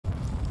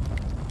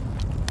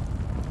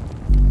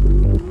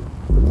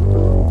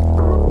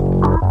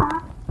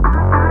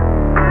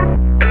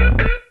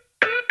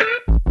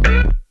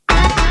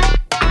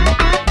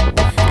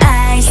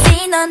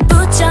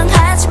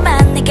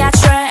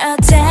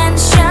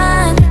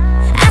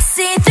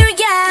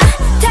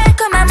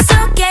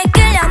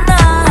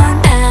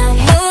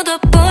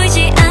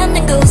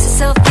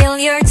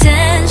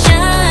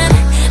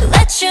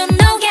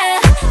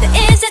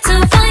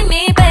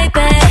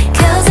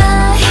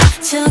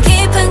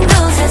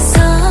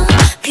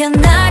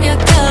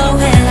변하려고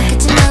해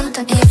그치만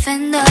don't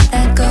even know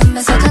날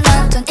꿈에서도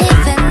넌 don't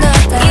even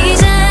know that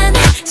이젠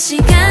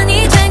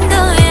시간이 된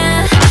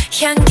거야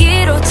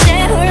향기로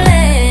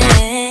채울래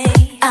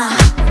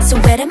So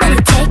wait a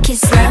minute take it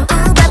slow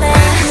ooh baby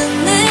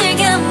눈을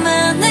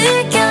감아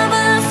느껴봐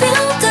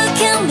feel the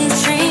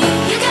chemistry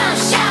You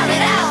gotta shout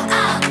it out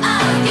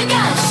You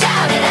gotta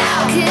shout it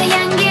out 그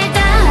향기를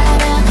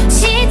따라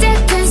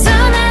시작된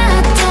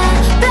소나타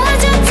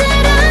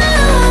빠져들어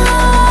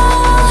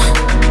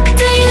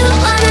Do you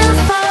wanna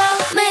follow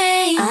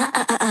me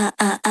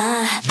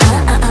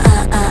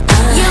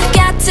You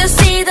got to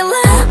see the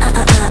light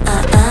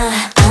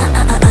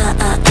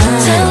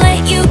Too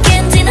late you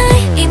can't deny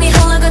이미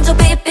흘러간 저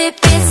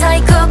빛빛빛 사이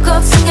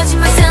꼭꼭 숨겨진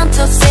my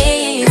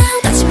fantasy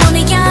다시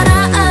문을 열어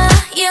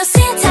You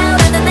sit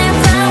out in the night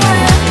flower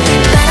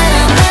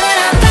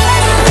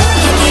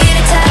향기를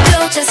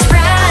타고 just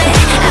right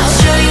I'll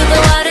show you the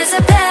what is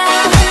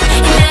about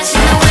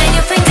Imagine it when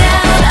you find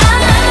out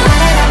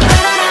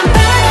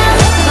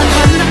넌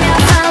한다면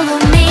follow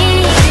me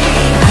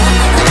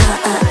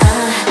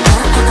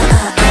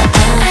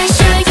I'll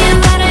show you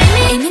what I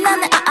mean 이미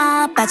나는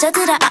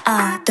빠져들어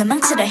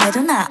도망치려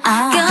해도 나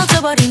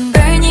꺼져버린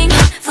burning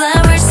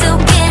flower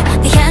속에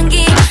네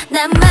향기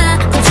남아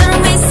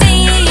꿈처럼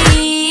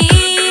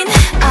seen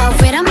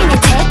wait a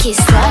minute take it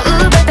slow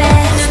ooh baby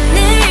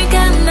눈을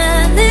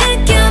감아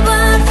느껴봐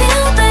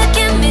feel the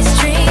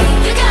chemistry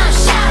You gotta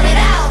shout it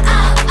out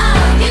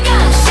You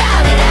gotta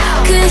shout it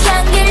out 그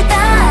향기를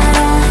따라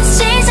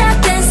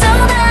시작된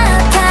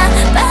소나타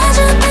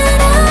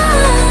빠져들어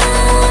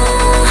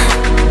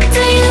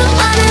Do you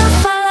wanna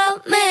follow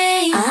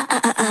me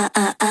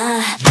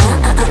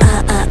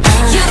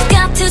You've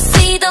got to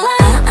see the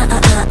light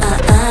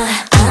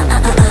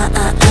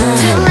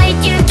Too late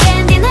you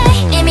can't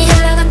deny 이미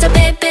흘러간 저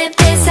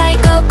빛빛빛 사이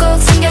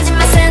꼭꼭 숨겨진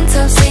my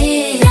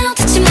fantasy Now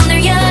다시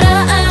문을 열어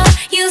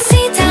You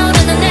sit down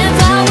on the night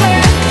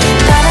flower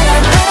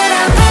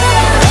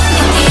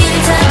향기를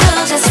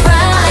타고 just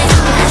right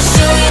I'll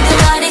show you the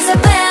what it's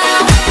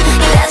about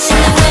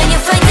Imagine it when you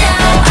find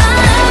out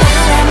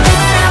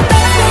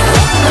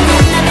넌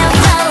한다면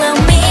follow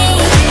me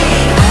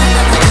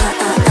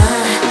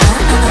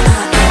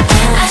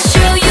I'll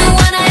show you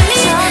what I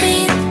mean 저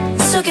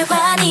빛 속의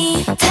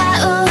환히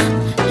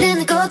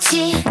타오르는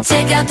꽃이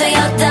제가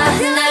되었다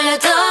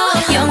흩날려도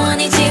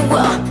영원히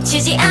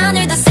지워지지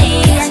않을 the